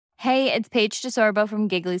Hey, it's Paige DeSorbo from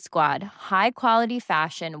Giggly Squad. High quality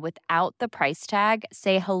fashion without the price tag.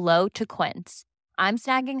 Say hello to Quince. I'm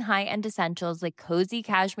snagging high-end essentials like cozy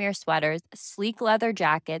cashmere sweaters, sleek leather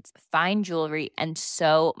jackets, fine jewelry, and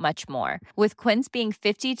so much more. With Quince being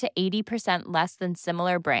 50 to 80% less than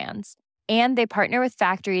similar brands. And they partner with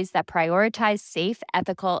factories that prioritize safe,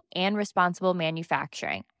 ethical, and responsible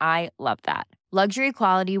manufacturing. I love that. Luxury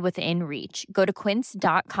quality within reach. Go to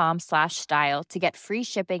quince.com/style to get free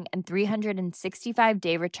shipping and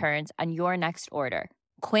 365-day returns on your next order.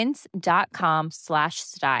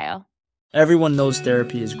 Quince.com/style. Everyone knows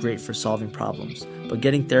therapy is great for solving problems, but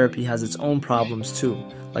getting therapy has its own problems too,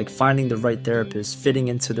 like finding the right therapist, fitting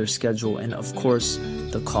into their schedule, and of course,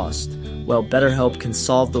 the cost. Well, BetterHelp can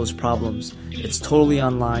solve those problems. It's totally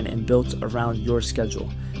online and built around your schedule.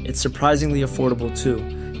 It's surprisingly affordable too.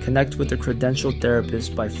 Connect with a credentialed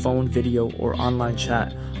therapist by phone, video, or online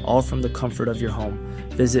chat, all from the comfort of your home.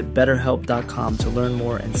 Visit BetterHelp.com to learn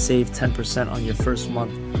more and save 10% on your first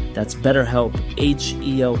month. That's BetterHelp,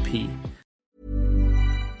 H-E-L-P.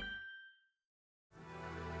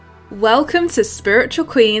 Welcome to Spiritual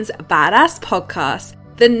Queen's Badass Podcast,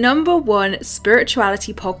 the #1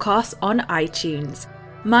 spirituality podcast on iTunes.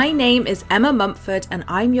 My name is Emma Mumford and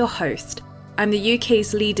I'm your host. I'm the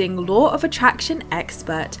UK's leading law of attraction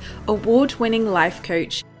expert, award-winning life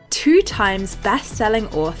coach, 2 times best-selling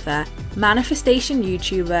author, manifestation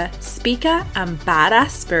YouTuber, speaker, and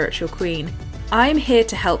badass spiritual queen. I'm here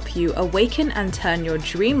to help you awaken and turn your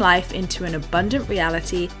dream life into an abundant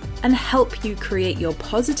reality and help you create your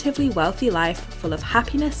positively wealthy life full of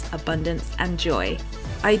happiness, abundance, and joy.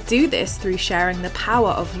 I do this through sharing the power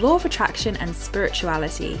of law of attraction and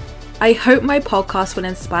spirituality. I hope my podcast will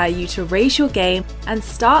inspire you to raise your game and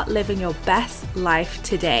start living your best life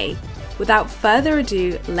today. Without further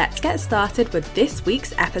ado, let's get started with this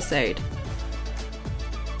week's episode.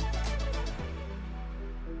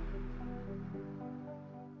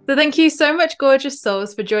 So thank you so much, gorgeous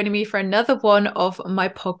souls, for joining me for another one of my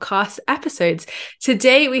podcast episodes.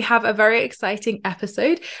 Today, we have a very exciting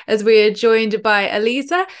episode as we are joined by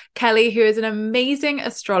Aliza Kelly, who is an amazing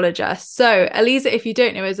astrologer. So Aliza, if you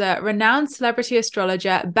don't know, is a renowned celebrity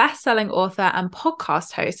astrologer, best-selling author, and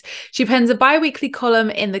podcast host. She pens a bi-weekly column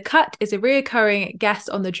in The Cut, is a reoccurring guest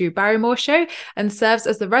on The Drew Barrymore Show, and serves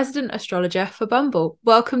as the resident astrologer for Bumble.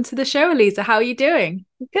 Welcome to the show, Aliza. How are you doing?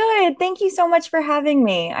 Good. Thank you so much for having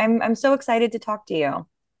me. I'm so excited to talk to you.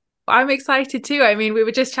 I'm excited too. I mean, we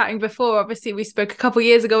were just chatting before. Obviously, we spoke a couple of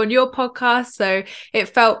years ago on your podcast, so it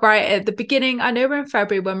felt right at the beginning. I know we're in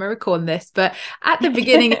February when we're recording this, but at the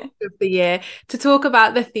beginning of the year to talk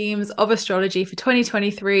about the themes of astrology for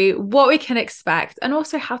 2023, what we can expect, and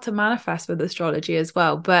also how to manifest with astrology as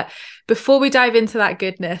well. But before we dive into that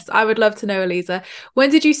goodness, I would love to know, Aliza,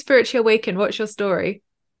 when did you spiritually awaken? What's your story?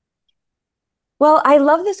 Well, I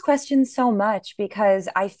love this question so much because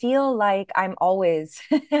I feel like I'm always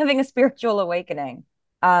having a spiritual awakening.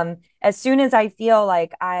 As soon as I feel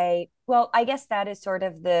like I guess that is sort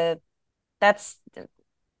of that's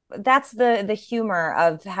the humor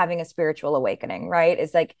of having a spiritual awakening, right?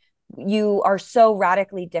 Is like you are so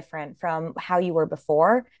radically different from how you were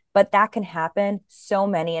before, but that can happen so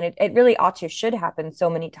many, and it really should happen so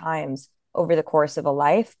many times over the course of a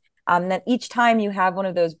life. That each time you have one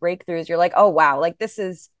of those breakthroughs, you're like, oh, wow, like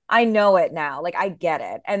I know it now, like I get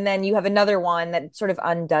it. And then you have another one that sort of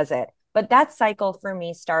undoes it. But that cycle for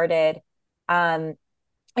me started in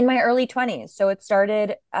my early 20s. So it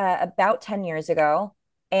started about 10 years ago.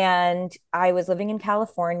 And I was living in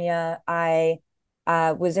California. I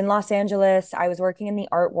was in Los Angeles. I was working in the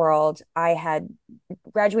art world. I had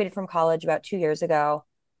graduated from college about 2 years ago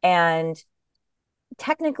and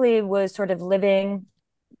technically was sort of living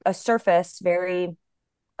a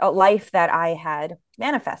life that I had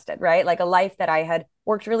manifested, right? Like a life that I had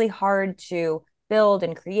worked really hard to build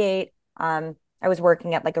and create. I was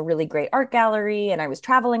working at like a really great art gallery and I was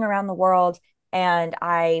traveling around the world. And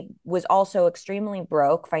I was also extremely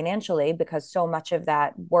broke financially because so much of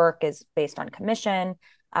that work is based on commission.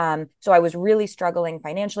 So I was really struggling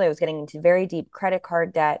financially. I was getting into very deep credit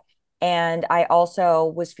card debt. And I also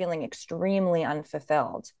was feeling extremely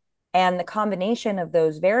unfulfilled. And the combination of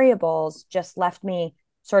those variables just left me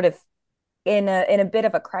sort of in a bit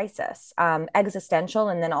of a crisis, existential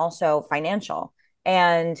and then also financial.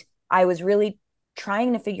 And I was really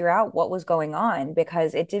trying to figure out what was going on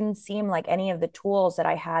because it didn't seem like any of the tools that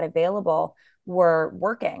I had available were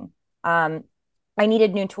working. I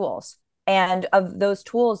needed new tools. And of those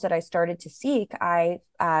tools that I started to seek, I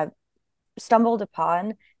stumbled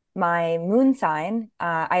upon my moon sign.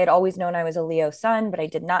 I had always known I was a Leo sun, but I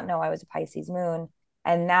did not know I was a Pisces moon.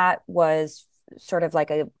 And that was sort of like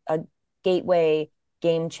a gateway,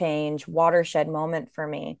 game change, watershed moment for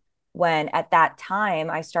me when at that time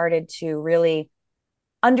I started to really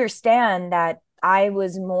understand that I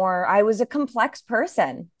was a complex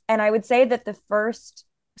person. And I would say that the first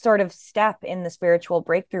sort of step in the spiritual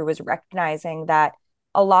breakthrough was recognizing that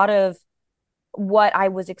a lot of what I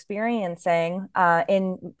was experiencing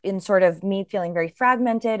in sort of me feeling very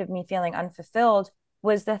fragmented, of me feeling unfulfilled,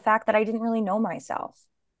 was the fact that I didn't really know myself,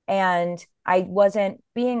 and I wasn't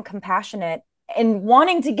being compassionate and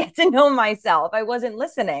wanting to get to know myself. I wasn't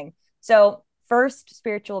listening. So first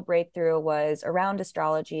spiritual breakthrough was around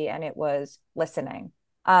astrology, and it was listening.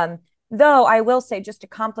 Though I will say, just to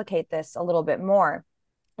complicate this a little bit more,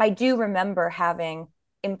 I do remember having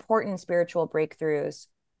important spiritual breakthroughs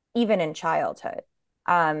even in childhood.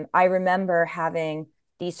 I remember having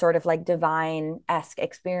these sort of like divine-esque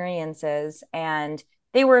experiences, and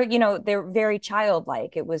they're very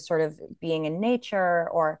childlike. It was sort of being in nature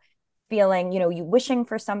or feeling, you wishing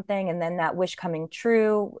for something and then that wish coming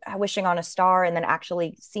true, wishing on a star and then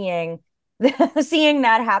actually seeing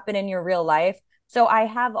that happen in your real life. So I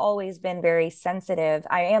have always been very sensitive.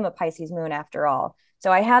 I am a Pisces moon after all.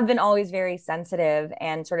 So I have been always very sensitive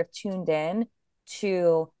and sort of tuned in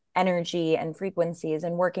to energy and frequencies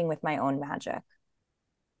and working with my own magic.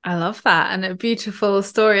 I love that. And a beautiful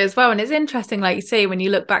story as well. And it's interesting, like you say, when you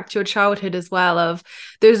look back to your childhood as well, of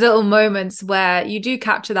those little moments where you do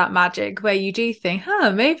capture that magic, where you do think,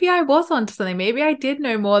 maybe I was onto something. Maybe I did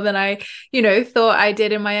know more than I, thought I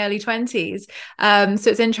did in my early 20s. So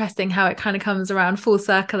it's interesting how it kind of comes around full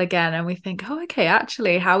circle again. And we think, oh, okay,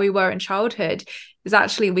 actually, how we were in childhood is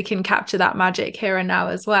actually we can capture that magic here and now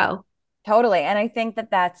as well. Totally. And I think that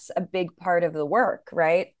that's a big part of the work,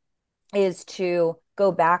 right? Is to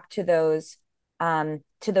go back to those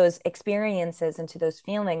experiences and to those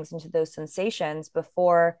feelings and to those sensations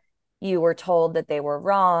before you were told that they were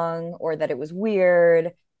wrong or that it was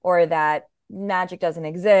weird or that magic doesn't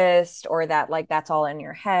exist or that like that's all in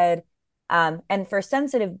your head. And for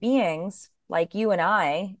sensitive beings like you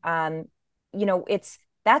and it's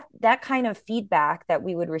that kind of feedback that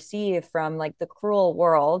we would receive from like the cruel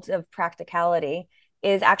world of practicality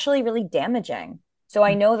is actually really damaging. So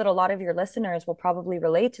I know that a lot of your listeners will probably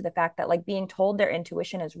relate to the fact that like being told their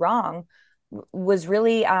intuition is wrong was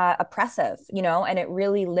really oppressive, and it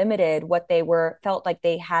really limited what they felt like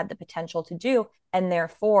they had the potential to do, and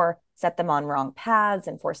therefore set them on wrong paths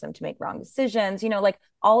and force them to make wrong decisions. Like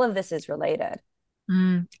all of this is related.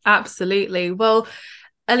 Absolutely. Well,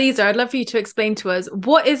 Aliza, I'd love for you to explain to us,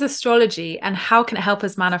 what is astrology and how can it help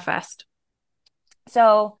us manifest?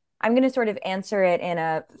 So I'm going to sort of answer it in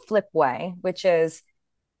a flip way, which is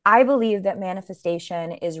I believe that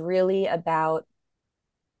manifestation is really about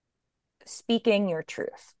speaking your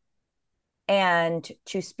truth. And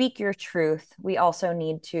to speak your truth, we also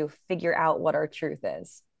need to figure out what our truth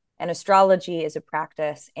is. And astrology is a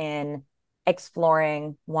practice in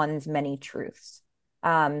exploring one's many truths.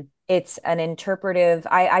 It's an interpretive,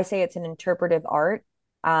 I say it's an interpretive art,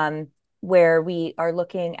 where we are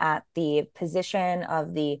looking at the position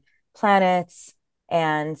of the planets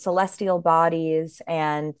and celestial bodies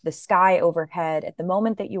and the sky overhead at the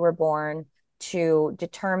moment that you were born to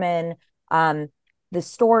determine the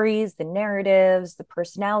stories, the narratives, the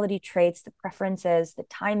personality traits, the preferences, the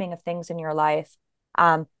timing of things in your life.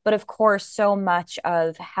 But of course, so much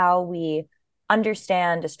of how we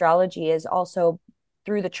understand astrology is also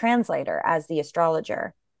through the translator as the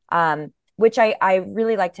astrologer, which I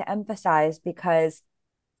really like to emphasize because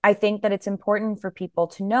I think that it's important for people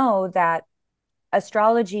to know that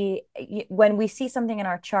astrology, when we see something in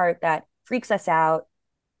our chart that freaks us out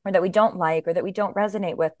or that we don't like or that we don't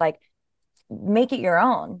resonate with, like make it your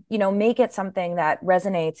own, make it something that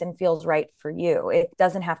resonates and feels right for you. It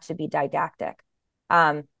doesn't have to be didactic.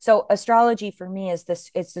 So astrology for me it's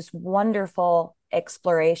this wonderful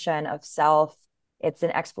exploration of self. It's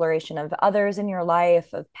an exploration of others in your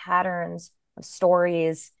life, of patterns, of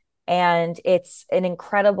stories. And it's an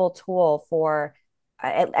incredible tool for,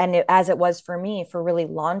 as it was for me, for really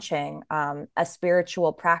launching a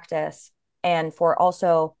spiritual practice and for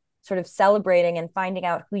also sort of celebrating and finding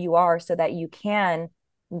out who you are so that you can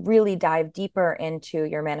really dive deeper into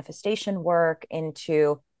your manifestation work,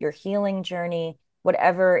 into your healing journey,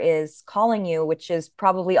 whatever is calling you, which is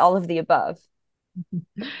probably all of the above.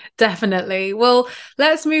 Definitely. Well,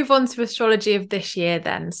 let's move on to astrology of this year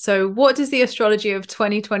then. So, what does the astrology of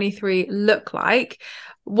 2023 look like?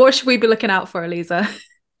 What should we be looking out for, Aliza?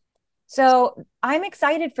 So, I'm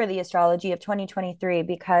excited for the astrology of 2023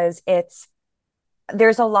 because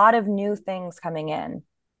there's a lot of new things coming in.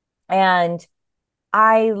 And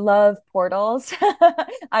I love portals.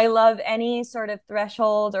 I love any sort of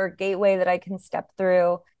threshold or gateway that I can step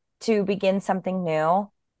through to begin something new.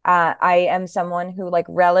 I am someone who like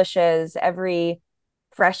relishes every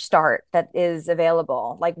fresh start that is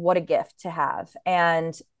available. Like, what a gift to have.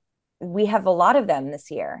 And we have a lot of them this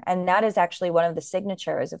year. And that is actually one of the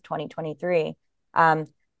signatures of 2023. Um,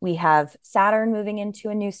 we have Saturn moving into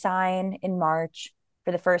a new sign in March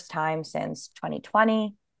for the first time since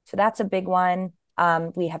 2020. So that's a big one.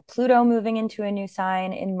 We have Pluto moving into a new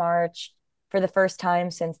sign in March for the first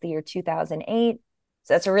time since the year 2008.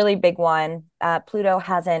 So that's a really big one. Pluto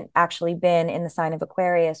hasn't actually been in the sign of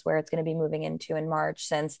Aquarius, where it's going to be moving into in March,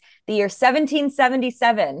 since the year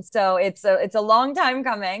 1777. So it's a long time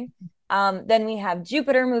coming. Then we have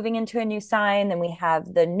Jupiter moving into a new sign. Then we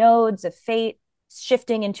have the nodes of fate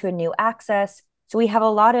shifting into a new axis. So we have a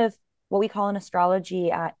lot of what we call in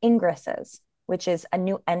astrology ingresses, which is a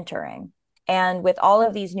new entering. And with all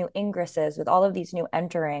of these new ingresses, with all of these new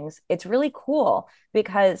enterings, it's really cool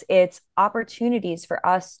because it's opportunities for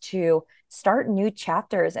us to start new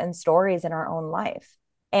chapters and stories in our own life.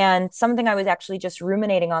 And something I was actually just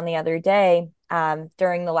ruminating on the other day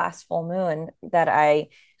during the last full moon that I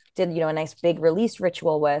did, a nice big release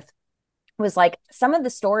ritual with, was like some of the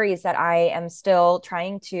stories that I am still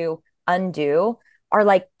trying to undo are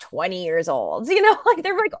like 20 years old, like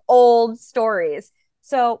they're like old stories.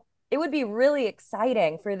 So it would be really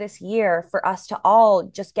exciting for this year for us to all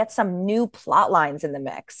just get some new plot lines in the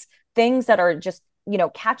mix, things that are just,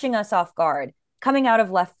 catching us off guard, coming out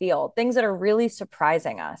of left field, things that are really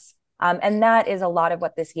surprising us. And that is a lot of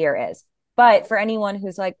what this year is. But for anyone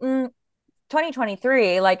who's like,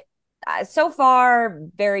 2023, like so far,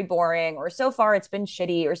 very boring, or so far it's been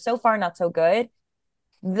shitty, or so far not so good,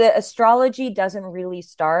 the astrology doesn't really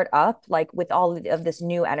start up like with all of this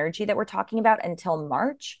new energy that we're talking about until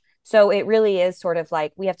March. So it really is sort of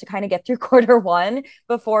like we have to kind of get through quarter 1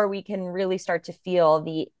 before we can really start to feel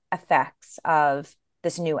the effects of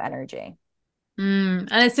this new energy. And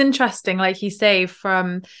it's interesting, like you say,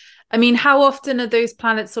 how often are those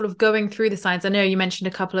planets sort of going through the signs? I know you mentioned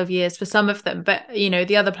a couple of years for some of them, but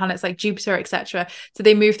the other planets like Jupiter, etc. Do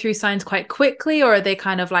they move through signs quite quickly, or are they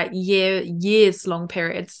kind of like years long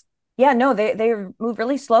periods? Yeah, no, they move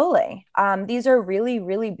really slowly. These are really,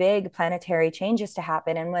 really big planetary changes to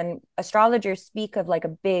happen. And when astrologers speak of like a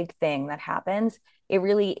big thing that happens, it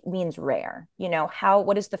really means rare.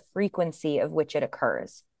 What is the frequency of which it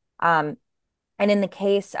occurs? And in the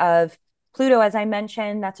case of Pluto, as I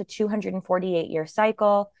mentioned, that's a 248-year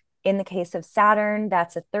cycle. In the case of Saturn,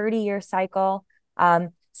 that's a 30-year cycle.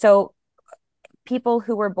 So people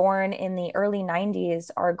who were born in the early 90s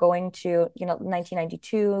are going to,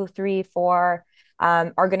 1992, 3, 4,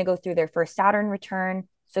 are going to go through their first Saturn return.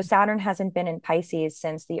 So Saturn hasn't been in Pisces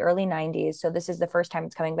since the early 90s. So this is the first time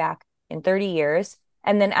it's coming back in 30 years.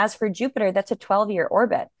 And then as for Jupiter, that's a 12-year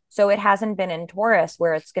orbit. So it hasn't been in Taurus,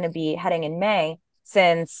 where it's going to be heading in May,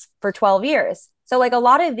 for 12 years. So like a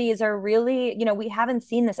lot of these are really, we haven't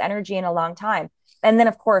seen this energy in a long time. And then,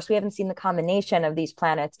 of course, we haven't seen the combination of these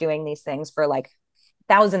planets doing these things for like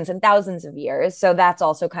thousands and thousands of years. So that's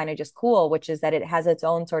also kind of just cool, which is that it has its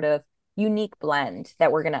own sort of unique blend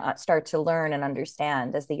that we're going to start to learn and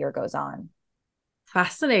understand as the year goes on.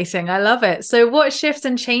 Fascinating. I love it. So what shifts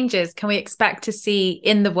and changes can we expect to see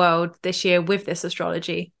in the world this year with this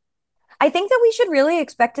astrology? I think that we should really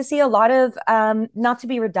expect to see a lot of, not to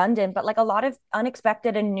be redundant, but like a lot of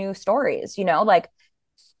unexpected and new stories, like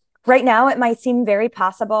right now it might seem very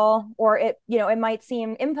possible, or it might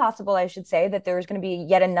seem impossible, I should say, that there's going to be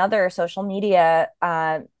yet another social media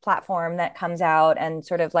platform that comes out and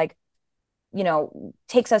sort of like,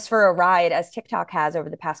 takes us for a ride as TikTok has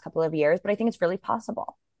over the past couple of years. But I think it's really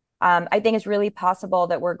possible. I think it's really possible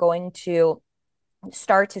that we're going to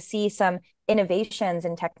start to see some innovations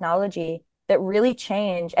in technology that really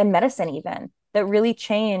change, and medicine even, that really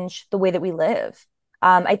change the way that we live.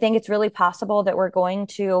 I think it's really possible that we're going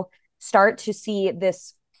to start to see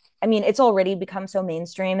this. I mean, it's already become so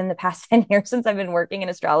mainstream in the past 10 years since I've been working in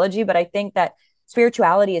astrology, but I think that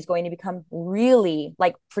spirituality is going to become really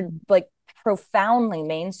like profoundly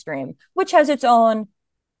mainstream, which has its own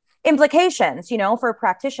implications, for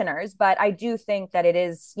practitioners. But I do think that it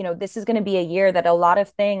is, this is going to be a year that a lot of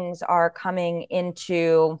things are coming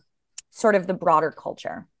into sort of the broader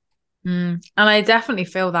culture. And I definitely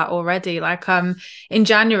feel that already. Like in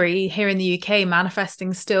January here in the UK,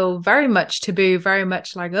 manifesting still very much taboo, very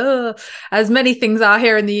much like, oh, as many things are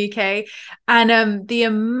here in the UK. And the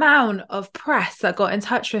amount of press that got in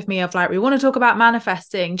touch with me of like, we want to talk about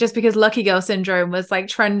manifesting, just because Lucky Girl syndrome was like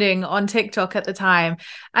trending on TikTok at the time.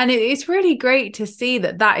 And it's really great to see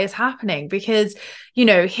that that is happening, because you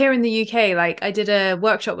know, here in the UK, like I did a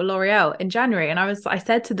workshop with L'Oreal in January, and I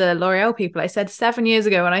said to the L'Oreal people, I said 7 years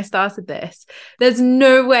ago when I started this, there's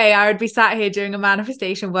no way I would be sat here doing a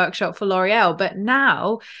manifestation workshop for L'Oreal. But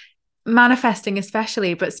now, manifesting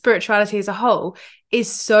especially, but spirituality as a whole, is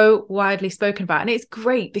so widely spoken about. And it's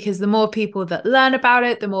great because the more people that learn about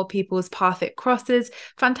it, the more people's path it crosses.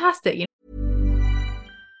 Fantastic. You know?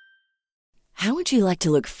 How would you like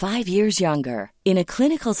to look 5 years younger? In a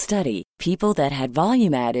clinical study, people that had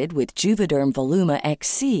volume added with Juvederm Voluma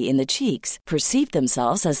XC in the cheeks perceived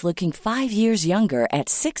themselves as looking 5 years younger at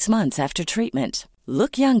 6 months after treatment.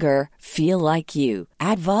 Look younger, feel like you.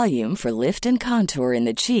 Add volume for lift and contour in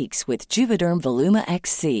the cheeks with Juvederm Voluma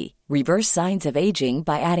XC. Reverse signs of aging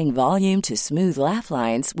by adding volume to smooth laugh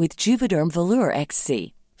lines with Juvederm Volure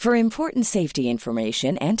XC. For important safety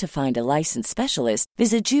information and to find a licensed specialist,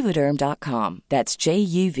 visit Juvederm.com. That's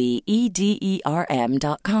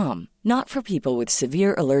JUVEDERM.com. Not for people with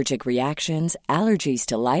severe allergic reactions, allergies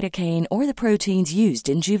to lidocaine, or the proteins used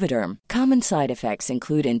in Juvederm. Common side effects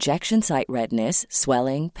include injection site redness,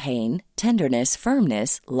 swelling, pain, tenderness,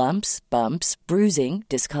 firmness, lumps, bumps, bruising,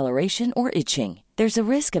 discoloration, or itching. There's a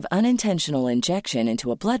risk of unintentional injection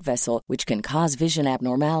into a blood vessel, which can cause vision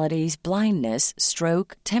abnormalities, blindness,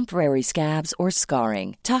 stroke, temporary scabs, or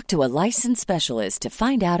scarring. Talk to a licensed specialist to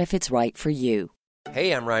find out if it's right for you.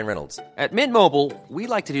 Hey, I'm Ryan Reynolds. At Mint Mobile, we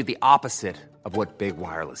like to do the opposite of what Big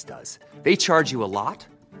Wireless does. They charge you a lot,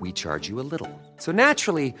 we charge you a little. So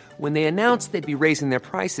naturally, when they announced they'd be raising their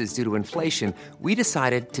prices due to inflation, we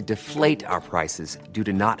decided to deflate our prices due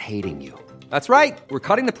to not hating you. That's right. We're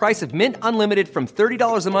cutting the price of Mint Unlimited from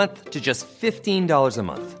 $30 a month to just $15 a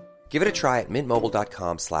month. Give it a try at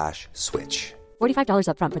mintmobile.com/switch. $45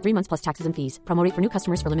 up front for 3 months plus taxes and fees. Promo rate for new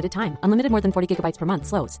customers for limited time. Unlimited more than 40 gigabytes per month.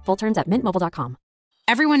 Slows full terms at mintmobile.com.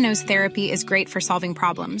 Everyone knows therapy is great for solving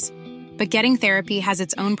problems. But getting therapy has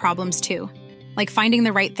its own problems too. Like finding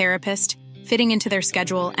the right therapist, fitting into their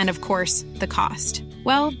schedule, and of course, the cost.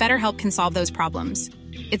 Well, BetterHelp can solve those problems.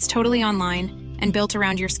 It's totally online and built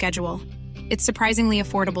around your schedule. It's surprisingly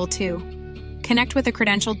affordable, too. Connect with a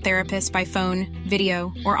credentialed therapist by phone,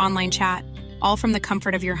 video, or online chat, all from the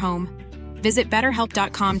comfort of your home. Visit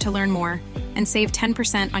BetterHelp.com to learn more and save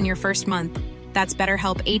 10% on your first month. That's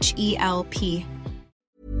BetterHelp, H-E-L-P.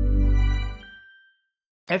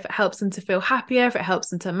 If it helps them to feel happier, if it helps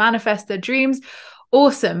them to manifest their dreams,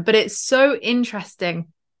 awesome. But it's so interesting.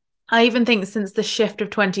 I even think since the shift of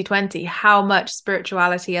 2020, how much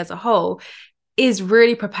spirituality as a whole is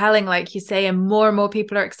really propelling, like you say, and more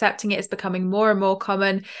people are accepting it. It's becoming more and more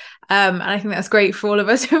common. And I think that's great for all of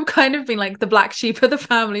us who've kind of been like the black sheep of the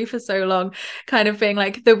family for so long, kind of being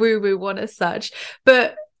like the woo-woo one as such.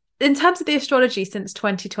 But in terms of the astrology since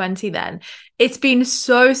 2020, then it's been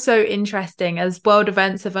so interesting as world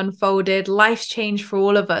events have unfolded, life's changed for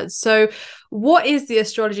all of us. So what is the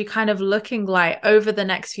astrology kind of looking like over the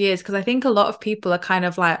next few years? Because I think a lot of people are kind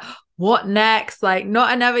of like, what next? Like,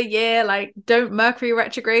 not another year, like, don't Mercury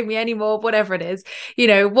retrograde me anymore, whatever it is. You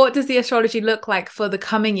know, what does the astrology look like for the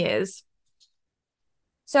coming years?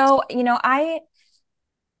 So, you know, I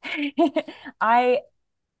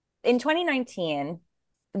in 2019,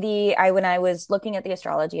 when I was looking at the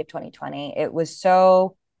astrology of 2020, it was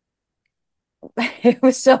so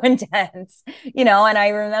intense, you know, and I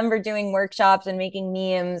remember doing workshops and making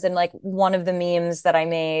memes, and like one of the memes that I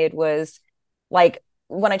made was like,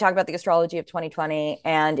 when I talk about the astrology of 2020,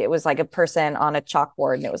 and it was like a person on a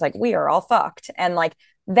chalkboard, and it was like, we are all fucked. And like,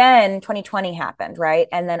 then 2020 happened, right?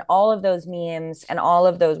 And then all of those memes and all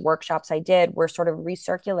of those workshops I did were sort of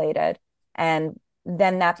recirculated. And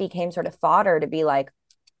then that became sort of fodder to be like,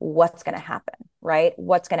 what's going to happen, right?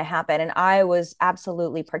 What's going to happen? And I was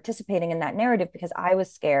absolutely participating in that narrative because I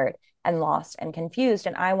was scared and lost and confused.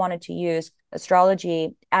 And I wanted to use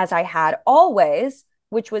astrology as I had always,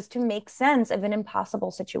 which was to make sense of an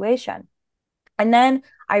impossible situation. And then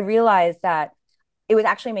I realized that it was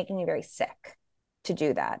actually making me very sick to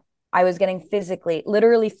do that. I was getting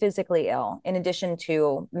literally physically ill, in addition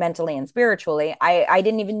to mentally and spiritually. I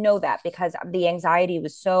didn't even know that because the anxiety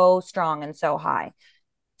was so strong and so high.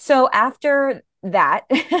 So after that,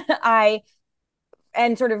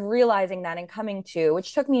 and sort of realizing that and coming to,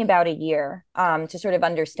 which took me about a year to sort of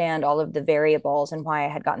understand all of the variables and why I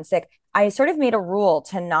had gotten sick, I sort of made a rule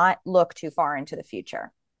to not look too far into the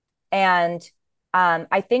future. And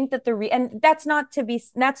I think that and that's not to be,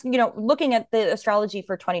 that's, looking at the astrology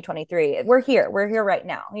for 2023, we're here right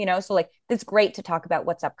now, so like, it's great to talk about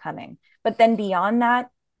what's upcoming. But then beyond that,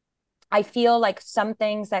 I feel like some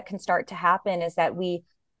things that can start to happen is that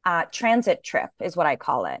transit trip is what I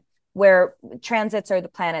call it, where transits are the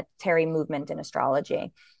planetary movement in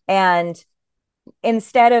astrology. And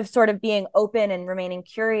instead of sort of being open and remaining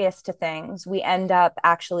curious to things, we end up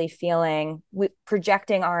actually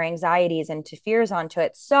projecting our anxieties into fears onto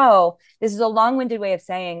it. So this is a long-winded way of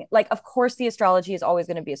saying, like, of course, the astrology is always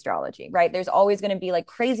going to be astrology, right? There's always going to be like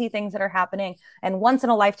crazy things that are happening and once in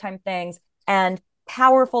a lifetime things and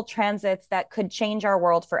powerful transits that could change our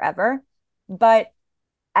world forever. But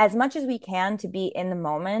as much as we can to be in the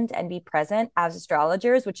moment and be present as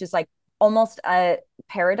astrologers, which is like almost a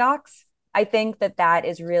paradox, I think that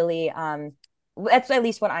is really, that's at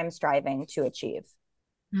least what I'm striving to achieve.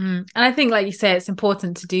 And I think, like you say, it's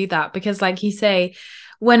important to do that because, like you say,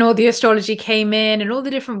 when all the astrology came in and all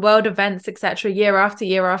the different world events, etc., year after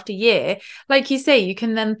year after year, like you say, you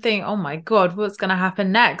can then think, oh my God, what's going to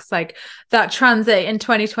happen next? Like that transit in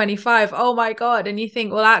 2025, oh my God. And you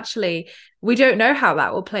think, well, actually, we don't know how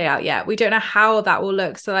that will play out yet. We don't know how that will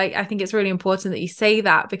look. So like, I think it's really important that you say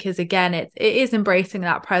that because, again, it is embracing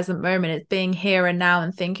that present moment. It's being here and now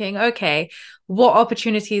and thinking, okay, what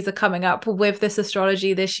opportunities are coming up with this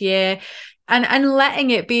astrology this year? And letting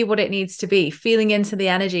it be what it needs to be, feeling into the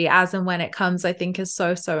energy as and when it comes, I think is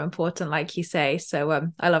so, so important, like you say. So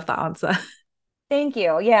I love that answer. Thank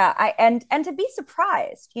you. Yeah. And to be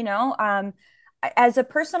surprised, as a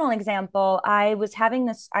personal example, I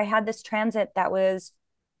had this transit that was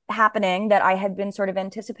happening that I had been sort of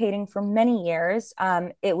anticipating for many years.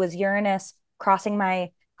 It was Uranus crossing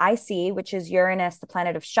my IC, which is Uranus, the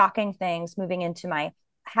planet of shocking things, moving into my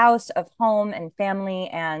house of home and family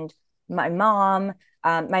and my mom.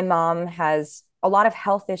 My mom has a lot of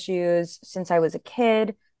health issues since I was a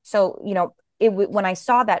kid. So, when I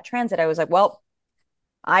saw that transit, I was like, well,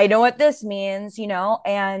 I know what this means,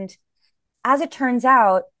 and as it turns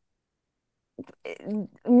out,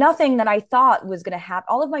 nothing that I thought was going to happen,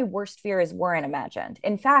 all of my worst fears weren't imagined.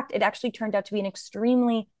 In fact, it actually turned out to be an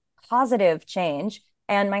extremely positive change.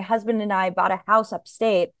 And my husband and I bought a house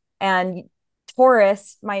upstate, and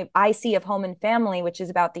Taurus, my IC of home and family, which is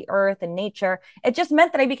about the earth and nature, it just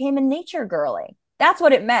meant that I became a nature girly. That's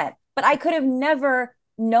what it meant. But I could have never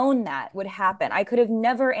known that would happen. I could have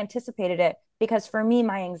never anticipated it because for me,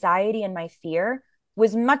 my anxiety and my fear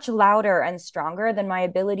was much louder and stronger than my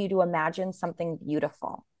ability to imagine something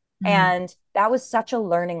beautiful. And that was such a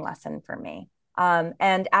learning lesson for me.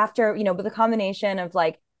 And after, with the combination of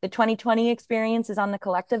like the 2020 experiences on the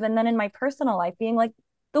collective and then in my personal life being like,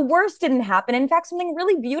 the worst didn't happen. In fact, something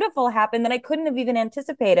really beautiful happened that I couldn't have even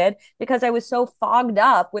anticipated because I was so fogged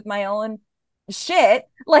up with my own shit.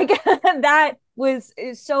 Like that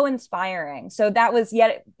is so inspiring. So that was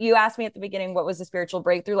you asked me at the beginning, what was the spiritual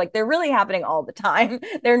breakthrough? Like they're really happening all the time.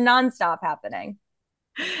 They're nonstop happening.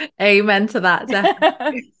 Amen to that,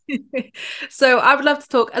 definitely. So I would love to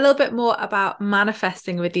talk a little bit more about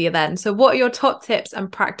manifesting with you then. So what are your top tips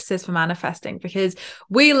and practices for manifesting? Because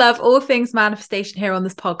we love all things manifestation here on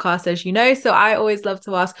this podcast, as you know. So I always love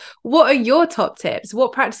to ask, what are your top tips?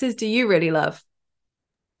 What practices do you really love?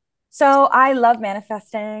 So I love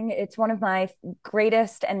manifesting. It's one of my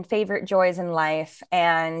greatest and favorite joys in life.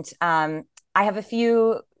 And I have a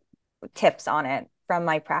few tips on it from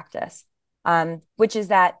my practice, which is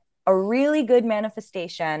that a really good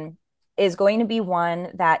manifestation is going to be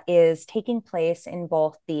one that is taking place in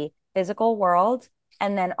both the physical world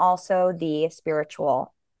and then also the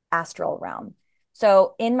spiritual astral realm.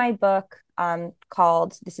 So in my book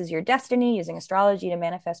called This Is Your Destiny, Using Astrology to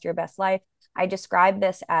Manifest Your Best Life, I describe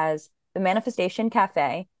this as the manifestation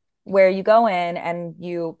cafe, where you go in and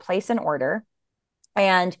you place an order,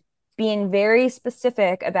 and being very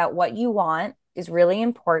specific about what you want is really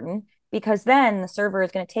important because then the server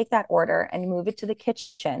is going to take that order and move it to the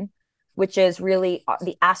kitchen, which is really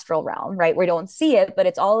the astral realm, right? We don't see it, but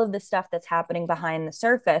it's all of the stuff that's happening behind the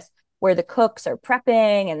surface where the cooks are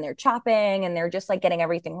prepping and they're chopping and they're just like getting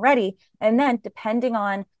everything ready. And then depending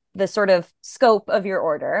on the sort of scope of your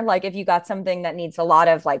order, like if you got something that needs a lot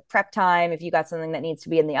of like prep time, if you got something that needs to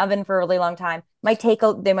be in the oven for a really long time,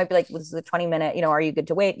 they might be like, well, this is a 20-minute, are you good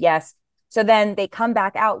to wait? Yes. So then they come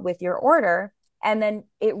back out with your order. And then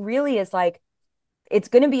it really is like, it's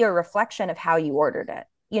going to be a reflection of how you ordered it.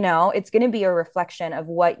 It's going to be a reflection of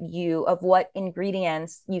what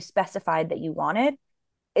ingredients you specified that you wanted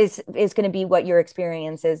is going to be what your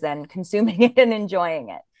experience is then consuming it and enjoying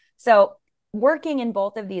it. So working in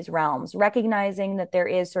both of these realms, recognizing that there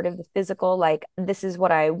is sort of the physical, like, this is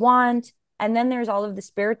what I want. And then there's all of the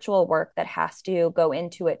spiritual work that has to go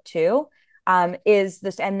into it too. Is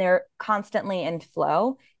this, and they're constantly in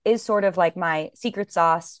flow, is sort of like my secret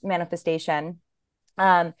sauce manifestation.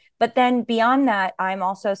 But then beyond that, I'm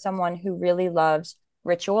also someone who really loves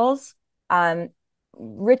rituals.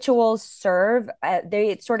 Rituals serve,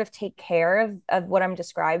 they sort of take care of what I'm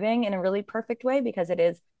describing in a really perfect way, because it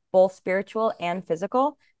is both spiritual and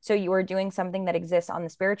physical. So you are doing something that exists on the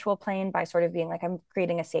spiritual plane by sort of being like, I'm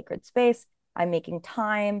creating a sacred space. I'm making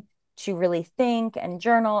time to really think and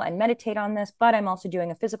journal and meditate on this, but I'm also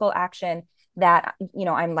doing a physical action that,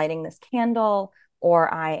 I'm lighting this candle,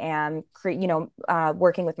 or I am,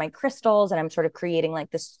 working with my crystals, and I'm sort of creating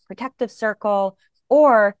like this protective circle.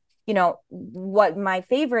 Or, what my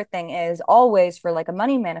favorite thing is always for like a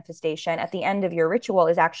money manifestation at the end of your ritual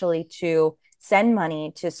is actually to send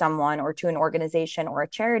money to someone or to an organization or a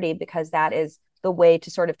charity, because that is the way to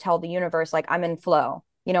sort of tell the universe, like, I'm in flow,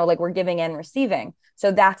 like we're giving and receiving.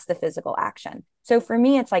 So that's the physical action. So for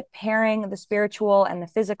me, it's like pairing the spiritual and the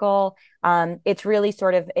physical. It's really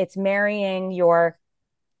sort of, it's marrying your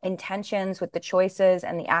intentions with the choices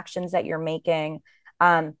and the actions that you're making.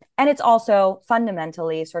 And it's also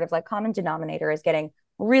fundamentally sort of like common denominator is getting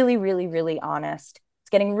really, really, really honest. It's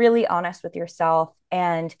getting really honest with yourself,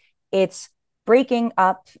 and it's breaking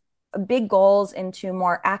up big goals into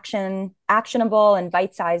more actionable and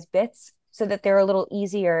bite-sized bits, so that they're a little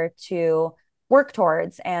easier to work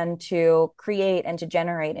towards and to create and to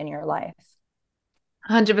generate in your life.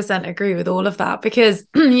 100% agree with all of that, because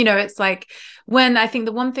it's like, when I think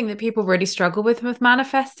the one thing that people really struggle with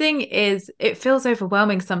manifesting is it feels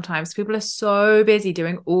overwhelming sometimes. People are so busy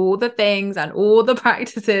doing all the things and all the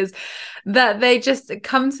practices that they just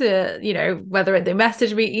come to, whether they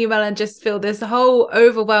message me, email, and just feel this whole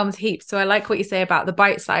overwhelmed heap. So I like what you say about the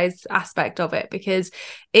bite-sized aspect of it, because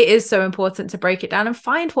it is so important to break it down and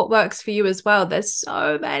find what works for you as well. There's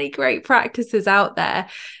so many great practices out there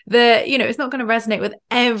that, it's not going to resonate with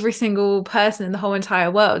every single person in the whole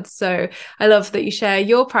entire world. So I love that you share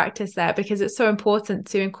your practice there, because it's so important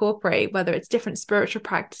to incorporate, whether it's different spiritual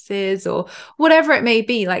practices or whatever it may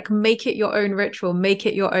be, like make it your own ritual, make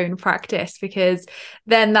it your own practice, because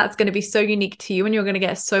then that's going to be so unique to you, and you're going to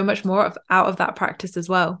get so much more out of that practice as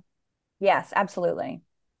well. Yes, absolutely.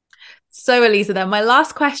 So Aliza, then my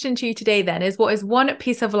last question to you today then is, what is one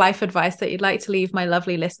piece of life advice that you'd like to leave my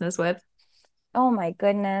lovely listeners with? Oh my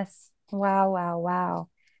goodness. Wow, wow, wow.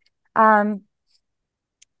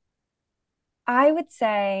 I would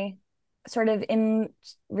say, sort of in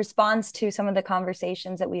response to some of the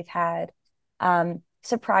conversations that we've had,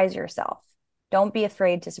 surprise yourself. Don't be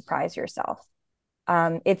afraid to surprise yourself.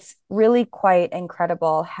 It's really quite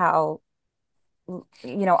incredible how,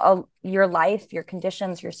 your life, your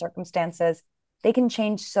conditions, your circumstances, they can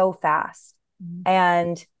change so fast. Mm-hmm.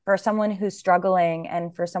 And for someone who's struggling,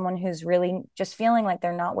 and for someone who's really just feeling like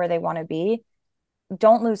they're not where they want to be,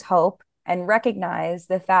 don't lose hope, and recognize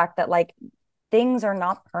the fact that, like, things are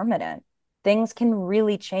not permanent. Things can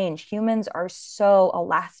really change. Humans are so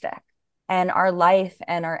elastic, and our life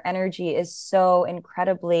and our energy is so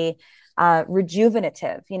incredibly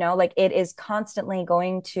rejuvenative. Like, it is constantly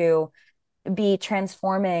going to be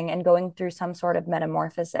transforming and going through some sort of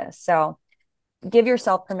metamorphosis. So give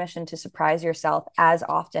yourself permission to surprise yourself as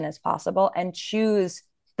often as possible, and choose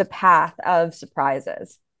the path of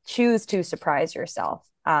surprises. Choose to surprise yourself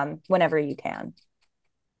whenever you can.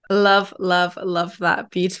 Love, love, love that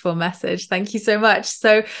beautiful message. Thank you so much.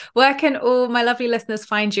 So where can all my lovely listeners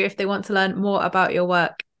find you if they want to learn more about your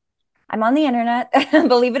work? I'm on the internet.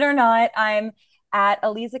 Believe it or not, I'm at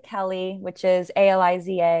Aliza Kelly, which is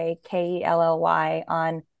AlizaKelly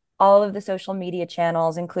on all of the social media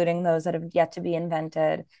channels, including those that have yet to be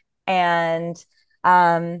invented. And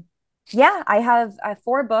I have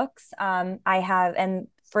 4 books. And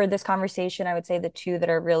for this conversation, I would say the 2 that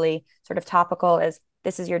are really sort of topical is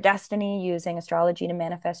This Is Your Destiny, Using Astrology to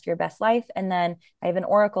Manifest Your Best Life. And then I have an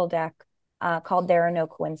oracle deck called There Are No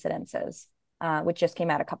Coincidences, which just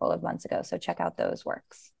came out a couple of months ago. So check out those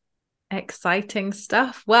works. Exciting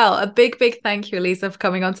stuff. Well, a big, big thank you, Aliza, for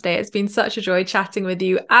coming on today. It's been such a joy chatting with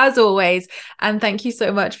you as always. And thank you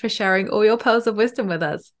so much for sharing all your pearls of wisdom with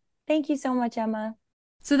us. Thank you so much, Emma.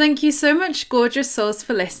 So thank you so much, gorgeous souls,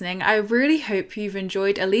 for listening. I really hope you've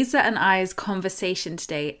enjoyed Aliza and I's conversation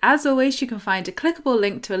today. As always, you can find a clickable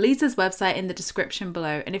link to Aliza's website in the description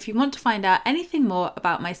below. And if you want to find out anything more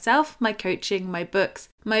about myself, my coaching, my books,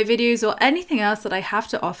 my videos, or anything else that I have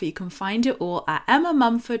to offer, you can find it all at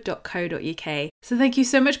emmamumford.co.uk. So thank you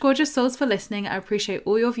so much, gorgeous souls, for listening. I appreciate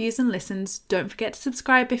all your views and listens. Don't forget to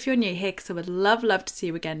subscribe if you're new here, because I would love to see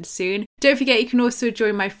you again soon. Don't forget you can also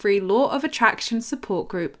join my free Law of Attraction support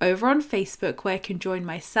group over on Facebook, where you can join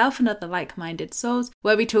myself and other like-minded souls,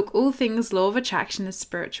 where we talk all things Law of Attraction and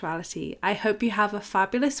spirituality. I hope you have a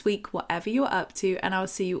fabulous week, whatever you're up to, and I'll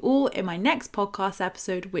see you all in my next podcast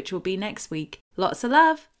episode, which will be next week. Lots of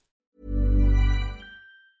love.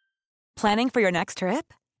 Planning for your next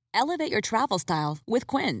trip? Elevate your travel style with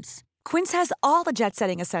Quince. Quince has all the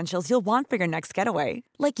jet-setting essentials you'll want for your next getaway,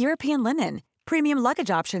 like European linen, premium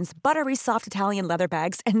luggage options, buttery soft Italian leather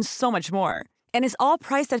bags, and so much more. And is all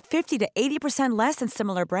priced at 50 to 80% less than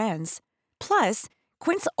similar brands. Plus,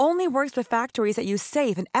 Quince only works with factories that use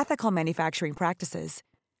safe and ethical manufacturing practices.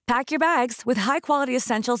 Pack your bags with high-quality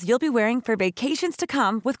essentials you'll be wearing for vacations to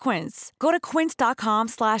come with Quince. Go to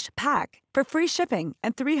quince.com/pack for free shipping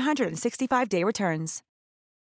and 365-day returns.